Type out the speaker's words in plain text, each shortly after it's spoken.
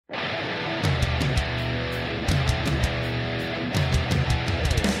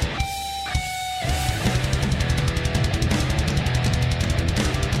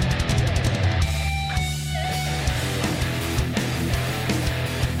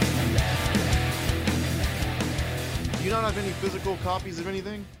not have any physical copies of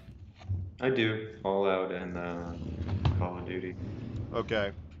anything? I do. Fallout and Call of Duty.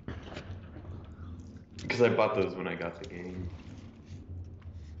 Okay. Because I bought those when I got the game.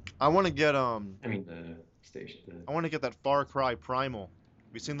 I want to get I mean the station. I want to get that Far Cry Primal.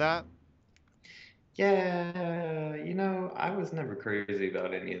 Have you seen that? Yeah, I was never crazy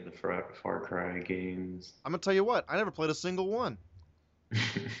about any of the Far Cry games. I'm gonna tell you what, I never played a single one.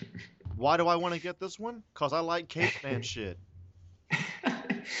 Why do I want to get this one? Cause I like caveman shit.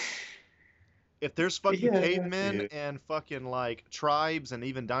 If there's fucking Yeah, cavemen yeah, and fucking like tribes and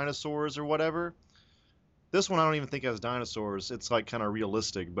even dinosaurs or whatever, this one I don't even think has dinosaurs. It's like kind of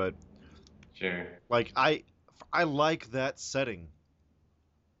realistic, but sure. like I like that setting.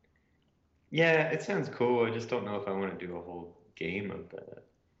 Yeah, it sounds cool. I just don't know if I want to do a whole game of that.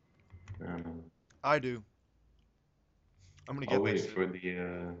 I don't know. I do. I'm gonna I'll get that wait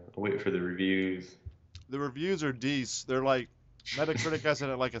shit. for the reviews. The reviews are decent. They're like Metacritic has it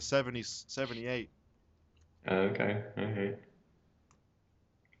at like a 70, 78. Okay, okay.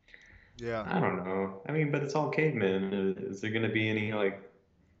 Yeah. I don't know. I mean, but it's all cavemen. Is there gonna be I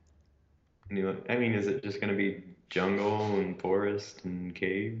mean, is it just gonna be jungle and forest and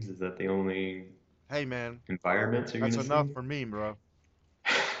caves? Is that the only Hey man, environments you're that's gonna enough see? for me, bro.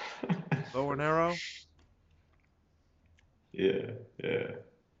 Bow and arrow. Yeah, yeah.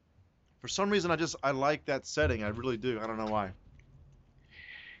 For some reason, I like that setting. I really do. I don't know why.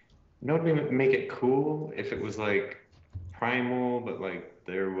 What would make it cool if it was like primal, but like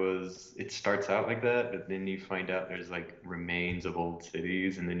it starts out like that, but then you find out there's like remains of old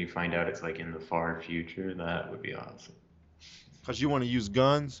cities, and then you find out it's like in the far future. That would be awesome. Cause you want to use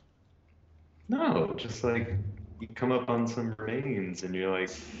guns. No, just like you come up on some remains and you're like,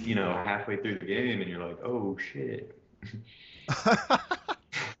 halfway through the game and you're like, oh shit.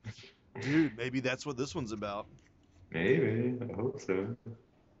 Dude, maybe that's what this one's about. Maybe, I hope so.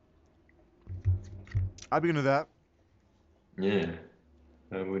 I'd be into that. Yeah,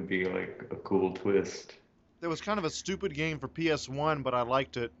 that would be like a cool twist. There was kind of a stupid game for PS1, but I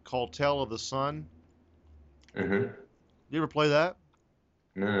liked it called Tale of the Sun. Uh-huh. You ever play that?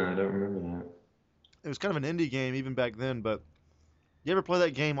 No, I don't remember It was kind of an indie game even back then, but you ever play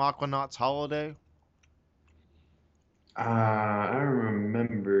that game Aquanauts Holiday? that. I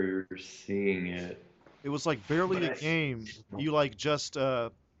remember seeing it, It was like but barely a game. You like just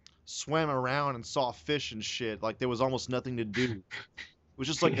swam around and saw fish and shit. Like there was almost nothing to do. It was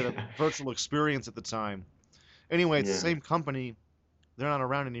just like a yeah, virtual experience at the time. Anyway, it's the yeah. same company. They're not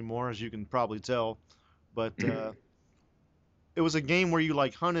around anymore, as you can probably tell. But it was a game where you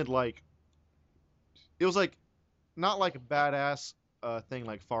like hunted like it was like not like a badass thing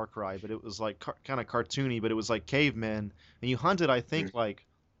like Far Cry, but it was like kind of cartoony. But it was like cavemen, and you hunted. I think like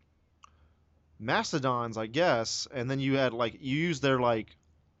mastodons, I guess, and then you had like you use their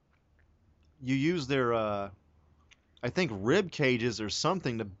I think rib cages or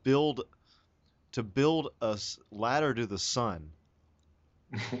something to build a ladder to the sun.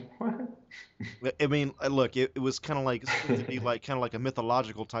 What? I mean, look, it was kind of like supposed to be like kind of like a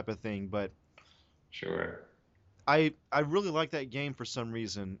mythological type of thing, but Sure. I really like that game for some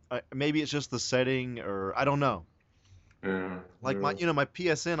reason. Maybe it's just the setting, or I don't know. Yeah, Like yeah. my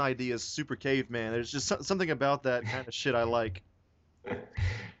PSN ID is Super Caveman. There's just something about that kind of shit I like.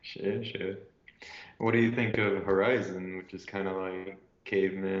 Sure, sure. What do you think of Horizon, which is kind of like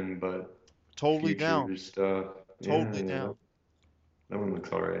cavemen, but Totally down. future stuff? Yeah, Totally yeah, down. that one looks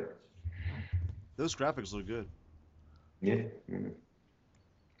all right. Those graphics look good. Yeah, yeah.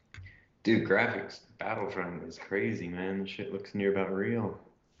 Dude, graphics, Battlefront is crazy, man. The shit looks near about real.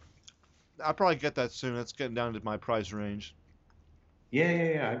 I'll probably get that soon. That's getting down to my price range. Yeah, yeah,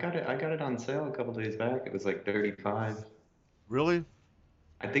 yeah. I got it on sale a couple days back. It was like 35. Really?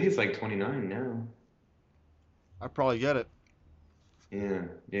 I think it's like 29 now. I probably get it. Yeah,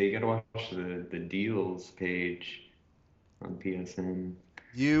 yeah. You gotta watch the deals page on PSN.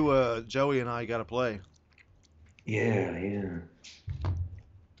 You, Joey, and I got to play Yeah, yeah.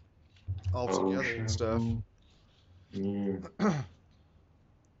 all Oh, together and stuff. show. Yeah.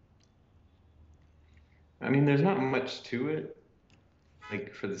 I mean, there's not much to it,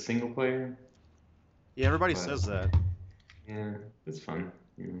 like for the single player, Yeah, everybody but says that. yeah, it's fun.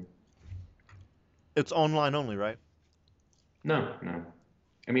 It's online only, right? No, no.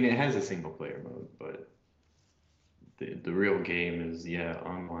 I mean, it has a single player mode, but the real game is, yeah,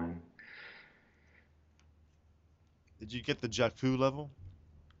 online. Did you get the Jakku level?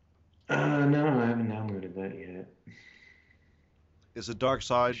 No, I haven't downloaded that yet. Is the dark I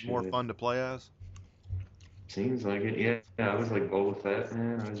side more should. fun to play as? Seems like it. Yeah, I was like Boba Fett,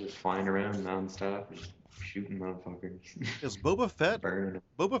 man. I was just flying around nonstop, just shooting motherfuckers, Is Boba Fett? burning them.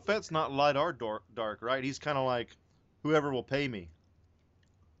 Boba Fett's not light or dark, right? He's kind of like whoever will pay me.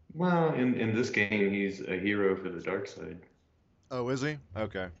 Well, in this game, he's a hero for the dark side. Oh, is he?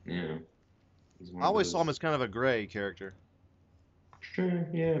 Okay. Yeah, he's one I of always saw him those. as kind of a gray character. Sure,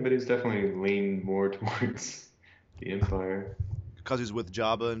 yeah, but he's definitely leaned more towards the Empire. Because he's with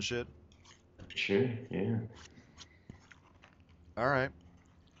Jabba and shit. Sure, yeah. All right.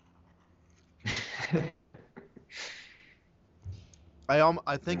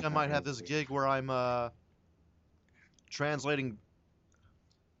 I think I might have this gig where I'm translating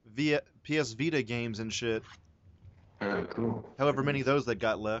via PS Vita games and shit. Oh, cool. However many of Nice. those that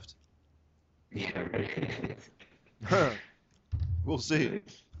got left. Yeah, right. We'll see.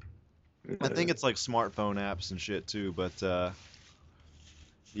 Nice. I think it's like smartphone apps and shit too, but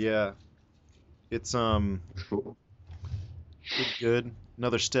yeah, it's That's cool. pretty good.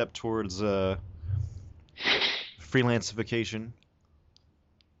 Another step towards freelancification.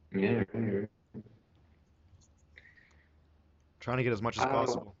 Yeah, right, Trying to get as much as right.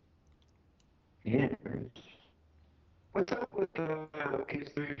 possible. Yeah, right. What's up with the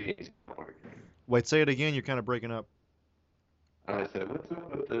PS3 games not working? Wait, say it again. You're kind of breaking up. I said, what's up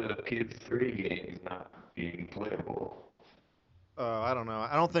with the PS3 games not being playable? I don't know.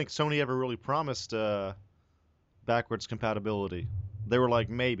 I don't think Sony ever really promised backwards compatibility. They were like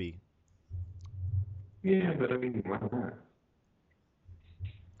maybe. Yeah, but I mean, why not?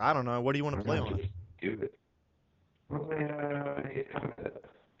 I don't know. What do you want Why to play not on it? just do it? Well, I have that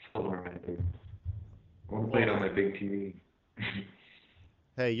solar right there. I want to play it on my big TV.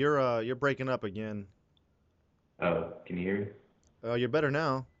 Hey, you're breaking up again. Oh, can you hear me? You're better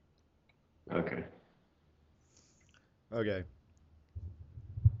now. Okay. Okay.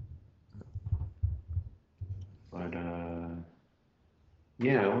 But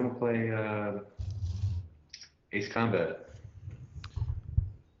yeah, I want to play Ace Combat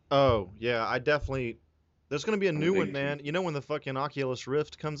Oh, yeah, I definitely. There's gonna be a on the new one, big TV. man. You know when the fucking Oculus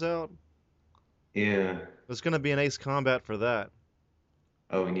Rift comes out? Yeah. There's gonna be an Ace Combat for that.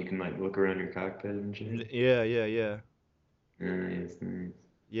 Oh, and you can like look around your cockpit and shit. Yeah, yeah, yeah. Nice, nice.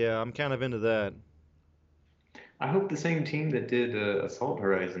 Yeah, I'm kind of into that. I hope the same team that did Assault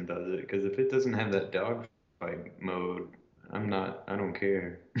Horizon does it, because if it doesn't have that dogfight mode, I don't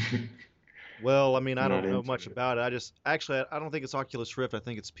care. Well, I mean, I I'm not don't know into much it. about it. I just actually I don't think it's Oculus Rift. I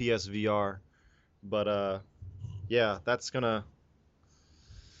think it's PSVR. But yeah, that's gonna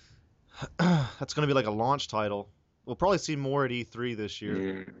be like a launch title. We'll probably see more at E3 this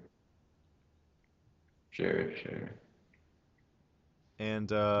year. Yeah, sure, sure.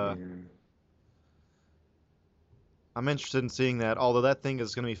 And Yeah. I'm interested in seeing that. Although that thing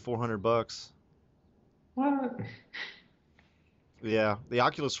is gonna be 400 bucks. What? Yeah, the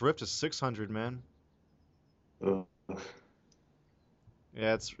Oculus Rift is 600, man. Ugh.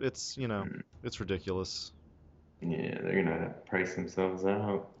 Yeah, it's it's ridiculous. Yeah, they're gonna price themselves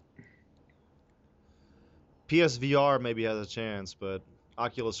out. PSVR maybe has a chance, but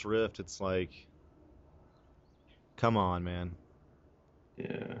Oculus Rift, it's like, come on, man.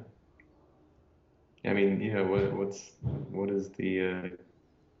 Yeah. I mean, yeah, what is the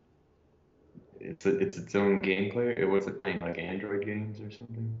it's its own gameplay? It was it playing like Android games or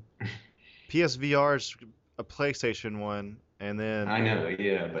something? PSVR is a PlayStation one, and then I know,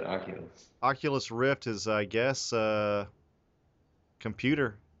 yeah, but Oculus. Oculus Rift is, I guess,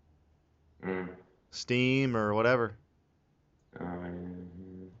 computer, Mm. Steam or whatever. Um,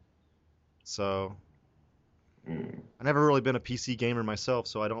 So mm. I never really been a PC gamer myself,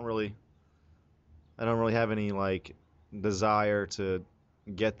 so I don't really have any like desire to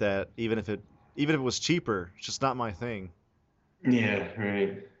get that, even if it was cheaper. It's just not my thing. Yeah,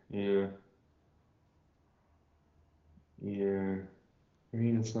 right. Yeah, yeah. I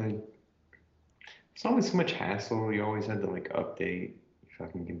mean, it's always so much hassle. You always had to like update your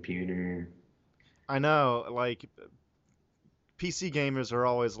fucking computer. I know, like PC gamers are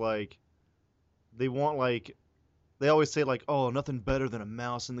always like they want like they always say like, "Oh, nothing better than a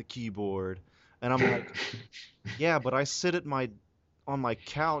mouse and the keyboard." And I'm like, "Yeah, but I sit at my on my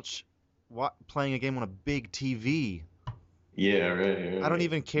couch playing a game on a big TV. Yeah, I don't right,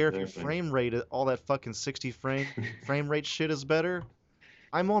 even care if your exactly. frame rate, all that fucking 60 frame rate shit is better.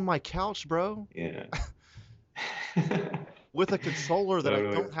 I'm on my couch, bro, Yeah. with a controller that I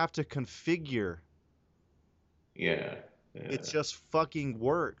Totally. don't have to configure. Yeah, It yeah. just fucking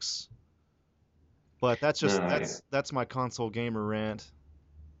works." But No, I, that's my console gamer rant.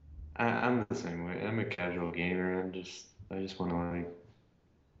 I'm the same way. I'm a casual gamer. I just want to like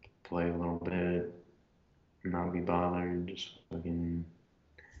play a little bit, not be bothered, just fucking.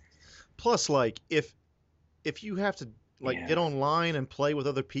 Plus, like, if you have to like get Yeah. online and play with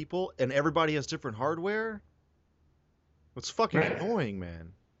other people and everybody has different hardware, it's fucking Right. annoying,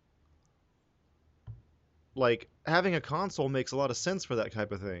 man. Like having a console makes a lot of sense for that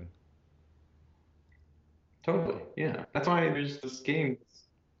type of thing. Totally. Yeah. That's why there's this game.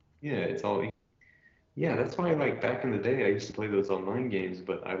 Yeah, it's all. Yeah, that's why like back in the day I used to play those online games,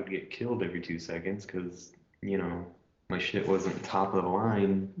 but I would get killed every 2 seconds because, you know, my shit wasn't top of the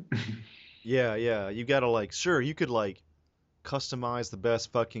line. Yeah, yeah. You gotta like, sure, you could like customize the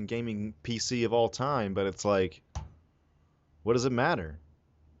best fucking gaming PC of all time, but it's like, what does it matter?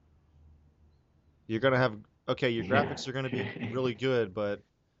 You're gonna have okay, your Yeah. graphics are gonna be really good, but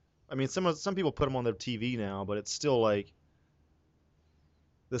I mean, some people put them on their TV now, but it's still like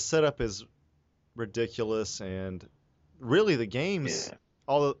the setup is ridiculous, and really the games, Yeah.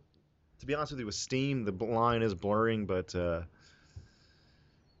 all to be honest with you, with Steam, the line is blurring, but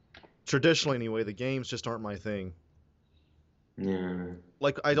traditionally anyway, the games just aren't my thing. Yeah.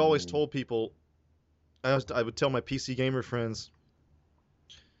 Like I'd always Mm. told people, I would tell my PC gamer friends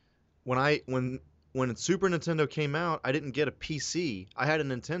when I when Super Nintendo came out, I didn't get a PC. I had a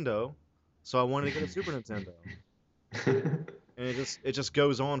Nintendo, so I wanted to get a Super Nintendo, and it just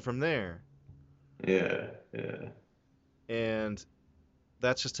goes on from there. Yeah. Yeah. And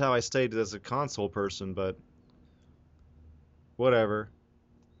that's just how I stayed as a console person. But whatever.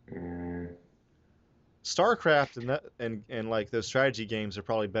 Mm. StarCraft and that and like those strategy games are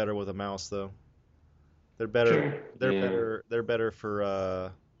probably better with a mouse though. They're better. Sure. They're Yeah. better. They're better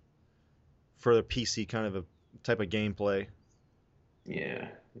for the PC kind of a type of gameplay. Yeah.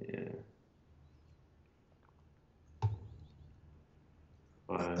 Yeah.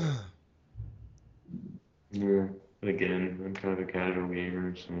 But yeah. Again, I'm kind of a casual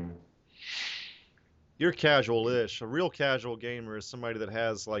gamer, so. You're casual-ish. A real casual gamer is somebody that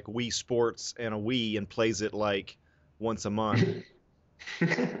has like Wii Sports and a Wii and plays it like once a month.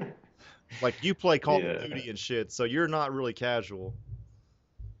 Like you play Call of Yeah. Duty and shit, so you're not really casual.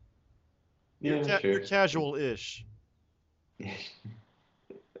 Yeah, You're sure. casual-ish.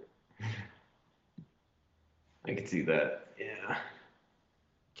 I can see that. Yeah.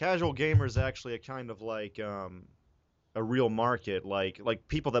 Casual gamer is actually a kind of like a real market, like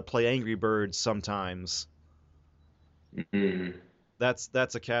people that play Angry Birds sometimes. Mm. That's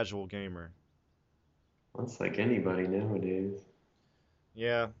a casual gamer. That's like anybody nowadays,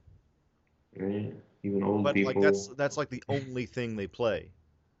 Yeah, right? Even old but like that's people. that's like the only thing they play.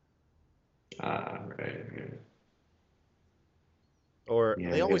 Ah, right, right. Or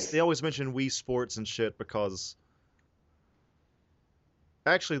Yeah, they I always they guess. always mention Wii Sports and shit because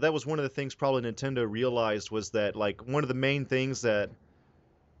actually that was one of the things probably Nintendo realized was that like one of the main things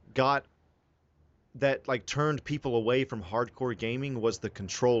got that like turned people away from hardcore gaming was the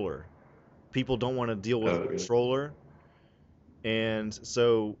controller. People don't want to deal with a Oh, really? controller, and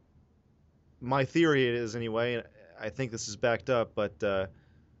so my theory is anyway, and I think this is backed up, but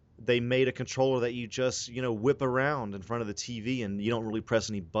they made a controller that you just whip around in front of the TV and you don't really press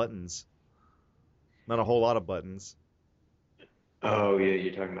any buttons. Not a whole lot of buttons. Oh, yeah,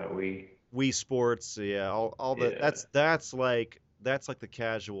 you're talking about Wii. Wii Sports, yeah, all the Yeah, that's like the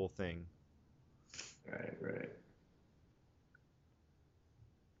casual thing. right, right.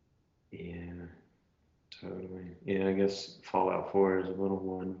 Yeah, totally. Yeah, I guess Fallout 4 is a little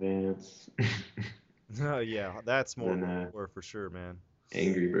more advanced Yeah, that's more than hardcore for sure, man.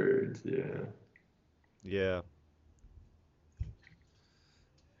 Angry Birds. Yeah. Yeah,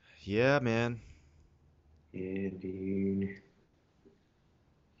 yeah, man. Yeah, dude.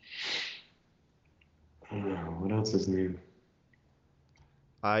 What else is new?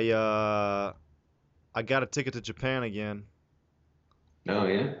 I uh I got a ticket to Japan again. Oh,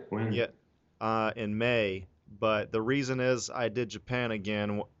 yeah? When? Yeah, in May. But the reason is I did Japan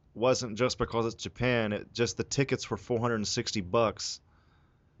again wasn't just because it's Japan. It just the tickets were $460.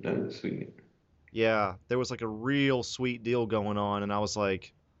 Oh, sweet. Yeah, there was like a real sweet deal going on, and I was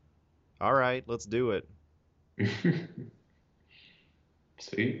like, all right, let's do it.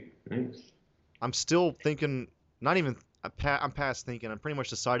 Sweet. Nice. I'm still thinking, not even, I'm past thinking. I'm pretty much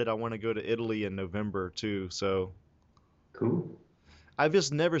decided I want to go to Italy in November too. So Cool. I've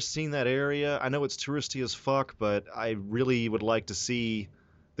just never seen that area. I know it's touristy as fuck, but I really would like to see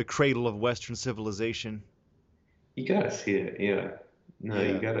the cradle of Western civilization. You gotta see it, yeah. No,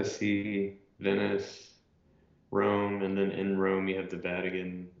 you Yeah, gotta see Venice, Rome, and then in Rome you have the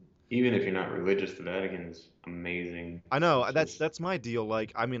Vatican. Even if you're not religious, the Vatican is amazing. I know. It's That's just, that's my deal.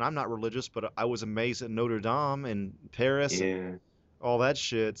 Like, I mean, I'm not religious, but I was amazed at Notre Dame and Paris and yeah, all that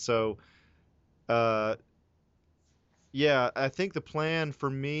shit. So, uh, Yeah, I think the plan for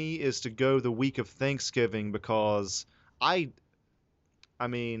me is to go the week of Thanksgiving because I I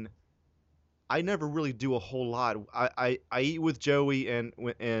mean, I never really do a whole lot. I eat with Joey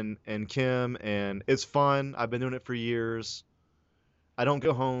and Kim, and it's fun. I've been doing it for years. I don't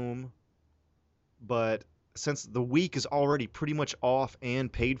go home, but since the week is already pretty much off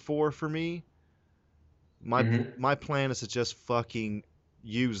and paid for me, Hmm. my plan is to just fucking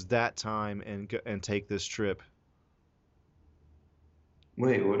use that time and take this trip.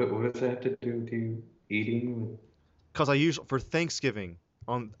 Wait, what does that have to do with you eating? Cause I usually for Thanksgiving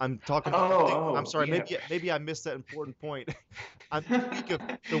on I'm talking I'm Oh, sorry, yeah. maybe I missed that important point. I'm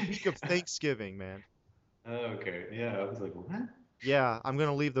the week of Thanksgiving, man. Okay, yeah, I was like, what? Yeah, I'm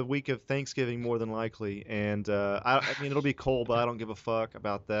gonna leave the week of Thanksgiving more than likely, and I mean it'll be cold, but I don't give a fuck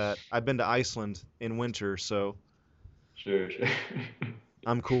about that. I've been to Iceland in winter, so Sure, sure.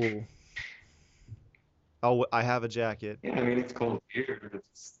 I'm cool. I have a jacket. Yeah, I mean it's cold here, but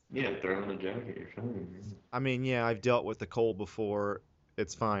it's yeah, throw on a jacket, you're fine. I mean, yeah, I've dealt with the cold before.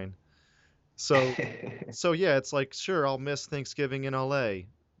 It's fine. So so yeah, it's like sure I'll miss Thanksgiving in LA.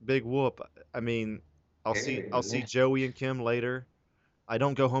 Big whoop. I mean, I'll see Yeah. Joey and Kim later. I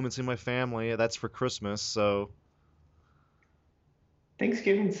don't go home and see my family. That's for Christmas, so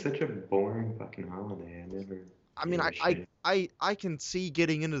Thanksgiving's such a boring fucking holiday. I never I mean, give a shit. I can see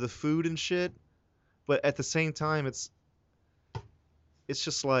getting into the food and shit, but at the same time, it's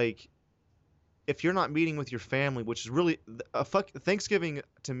just like if you're not meeting with your family, which is really a fuck Thanksgiving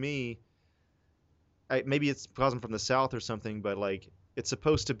to me. Maybe it's because I'm from the South or something, but like it's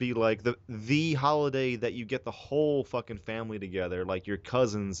supposed to be like the holiday that you get the whole fucking family together, like your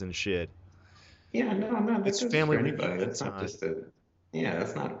cousins and shit. Yeah, no, that It's goes for family anybody. reunion That's not time. just a, yeah,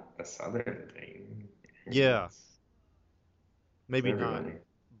 that's not a Southern thing. Yeah, It's maybe not, everybody.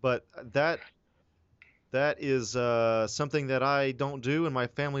 but that is something that I don't do and my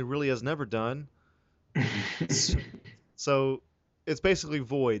family really has never done. So it's basically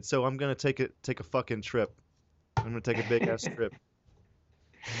void. So I'm gonna take a fucking trip. I'm gonna take a big ass trip.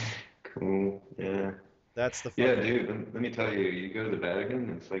 Cool. Yeah. That's the Yeah, fucking. dude, let me tell you, you go to the Vatican,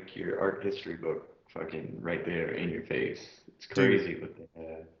 it's like your art history book fucking right there in your face. It's Dude, crazy what they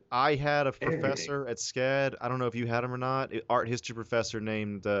have. I had a Everything. professor at SCAD. I don't know if you had him or not. Art history professor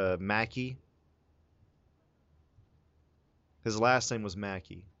named Mackey. His last name was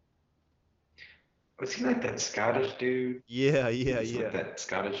Mackey. Was he like that Scottish dude? Yeah, He yeah, was like yeah, that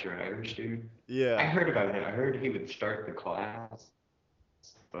Scottish or Irish dude. I yeah, heard about him. I heard he would start the class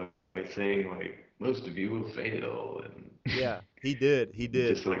by saying like, most of you will fail, and yeah. He did. He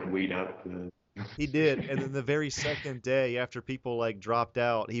did. just like weed out the. He did. And then the very second day after people like dropped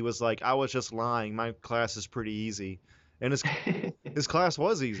out, he was like, "I was just lying. My class is pretty easy." And his class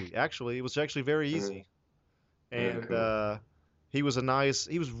was easy. Actually, it was actually very easy. And Cool. he was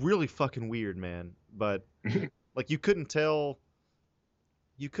really fucking weird, man. But like you couldn't tell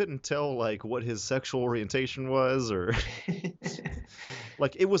like what his sexual orientation was or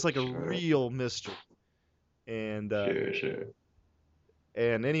like it was like a Sure, real mystery. And sure.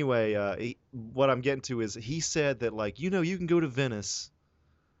 anyway, what I'm getting to is he said that like you can go to Venice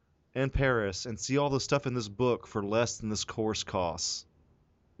and Paris and see all the stuff in this book for less than this course costs.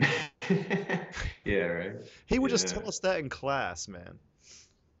 Yeah, right. He would just Yeah, tell us that in class, man.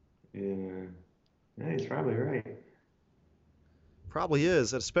 yeah. Yeah, he's probably right. Probably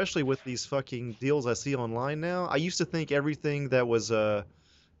is, especially with these fucking deals I see online now. I used to think everything that was a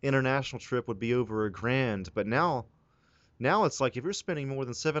international trip would be over $1,000, but now it's like if you're spending more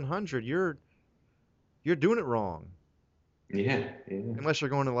than 700, you're doing it wrong. Yeah, yeah. Unless you're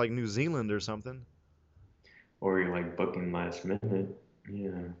going to like New Zealand or something. Or you're like booking last minute.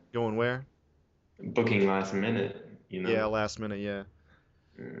 Yeah. Going where? Booking last minute, you Yeah, know? last minute, yeah.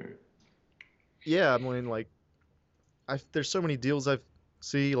 Mm. Yeah, I mean like I there's so many deals I've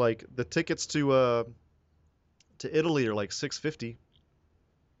see like the tickets to Italy are like 650.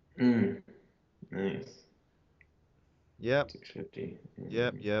 Mm. Nice. Yep, 650.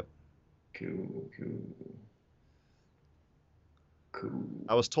 yep, Mm. yep. Cool, cool, I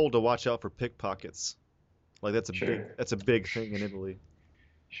cool. was told to watch out for pickpockets. Like Sure. that's a big thing in Italy.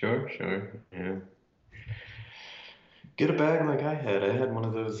 Sure. Yeah. Get a bag like I had. I had one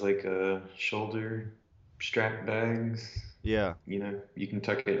of those like shoulder strap bags. Yeah. You know, you can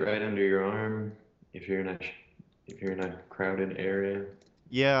tuck it right under your arm if you're in a if you're in a crowded area.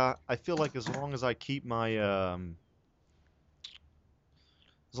 Yeah, I feel like as long as I keep my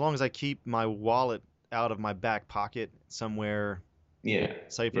wallet out of my back pocket somewhere Yeah,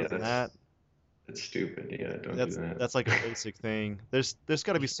 safer yeah, than that, that's stupid. Yeah, don't do that. that's like a basic thing. There's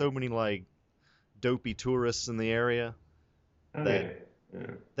got to be so many like dopey tourists in the area. Oh that yeah.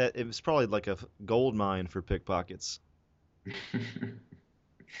 Yeah. that it was probably like a gold mine for pickpockets.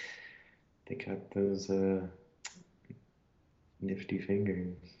 They got those nifty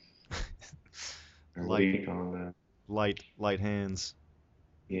fingers. Or what do Light, you call that? light hands,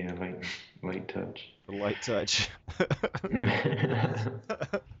 Yeah, light touch. the light touch.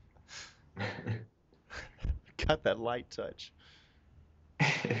 Got that light touch.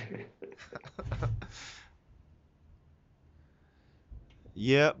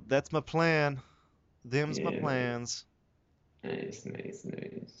 Yep, that's my plan. Them's my Yeah, plans. nice, nice,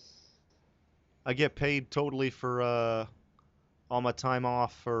 nice. I get paid totally for all my time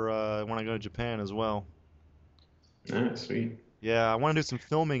off for when I go to Japan as well. Ah, sweet. Yeah, I want to do some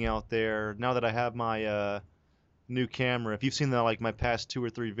filming out there now that I have my new camera. If you've seen the like my past 2 or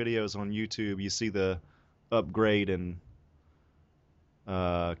 3 videos on YouTube, you see the upgrade in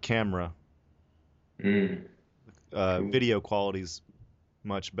camera. Mm, cool. Video quality's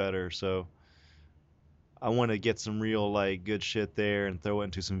much better, so I want to get some real like good shit there and throw it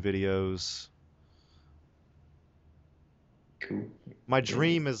into some videos. Cool. My Cool.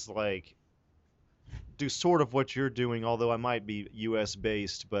 dream is like do sort of what you're doing, although I might be US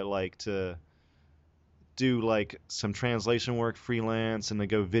based, but like to do like some translation work freelance and to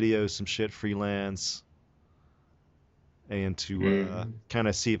go video some shit freelance and to Mm, kind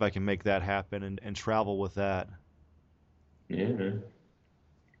of see if I can make that happen and travel with that. yeah, man.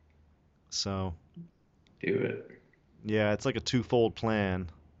 So, Do it. yeah, it's like a twofold plan.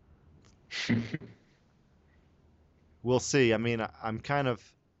 We'll see. I mean, I'm kind of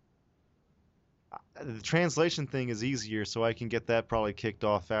the translation thing is easier, so I can get that probably kicked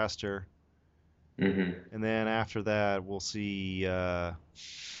off faster. Hmm. And then after that, we'll see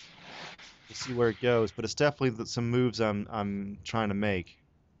where it goes. But it's definitely some moves I'm trying to make.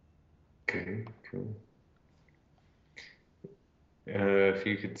 Okay, cool. If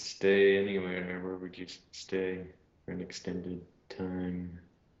you could stay anywhere, where would you stay for an extended time?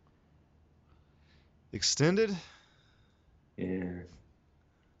 Extended? Yeah.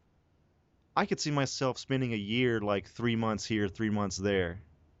 I could see myself spending a year, like 3 months here, 3 months there.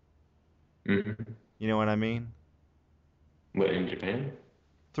 Hmm. You know what I mean? What, in Japan?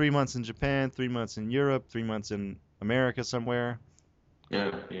 3 months in Japan, 3 months in Europe, 3 months in America somewhere,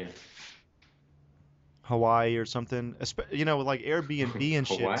 Oh, yeah. Hawaii or something. Like Airbnb and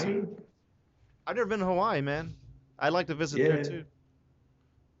shit Hawaii? too. I've never been to Hawaii, man. I'd like to visit there Yeah, too.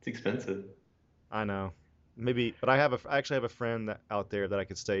 it's expensive. I know. Maybe, but I actually have a friend out there that I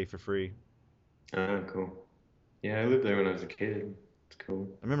could stay for free. Oh, cool. Yeah, I lived there when I was a kid. It's cool.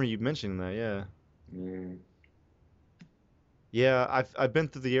 I remember you mentioning that, yeah. Yeah. Yeah, I've been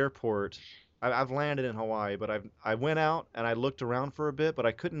through the airport. I've landed in Hawaii, but I went out and I looked around for a bit, but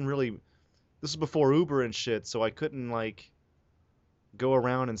I couldn't really. This is before Uber and shit, so I couldn't like go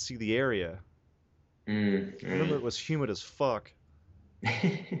around and see the area. I remember it Right. was humid as fuck.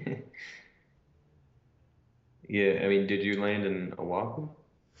 Yeah, I mean, did you land in Oahu?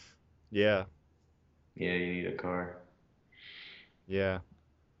 Yeah, Yeah, you need a car. yeah,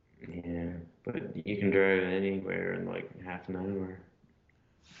 Yeah, but you can drive anywhere in like half an hour.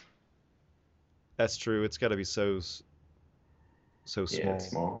 that's true. It's got to be so Yeah, it's small.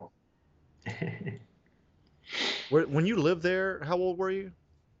 small. When you lived there, how old were you?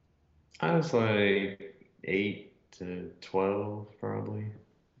 I was like 8 to 12, probably.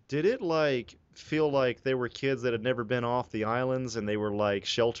 Did it like feel like they were kids that had never been off the islands and they were like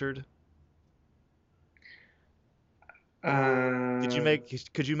sheltered? Did you Uh,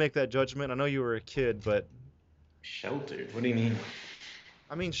 make could you make that judgment? I know you were a kid, but Sheltered. What do you mean?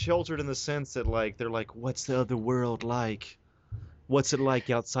 I mean sheltered in the sense that like they're like, what's the other world like? What's it like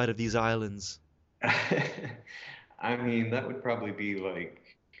outside of these islands? I mean, that would probably be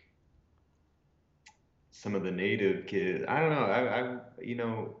like some of the native kids. I don't know.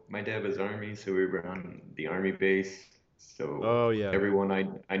 My dad was army, so we were on the army base. So Oh yeah. everyone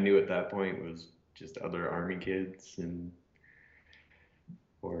I knew at that point was just other army kids and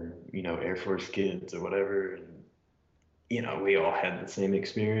or Air Force kids or whatever. And we all had the same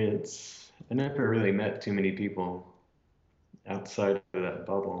experience. I never really met too many people outside of that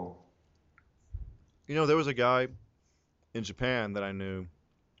bubble. There was a guy in Japan that I knew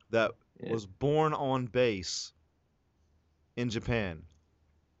that Yeah. was born on base in Japan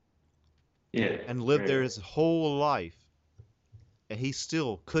Yeah, and lived there right. his whole life, and he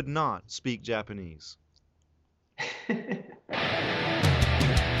still could not speak Japanese.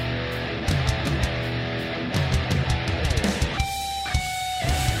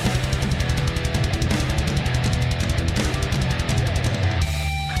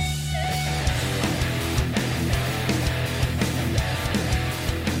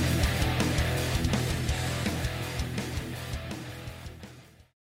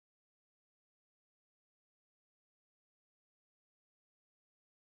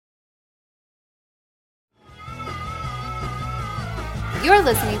 You're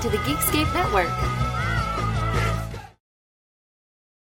listening to the Geekscape Network.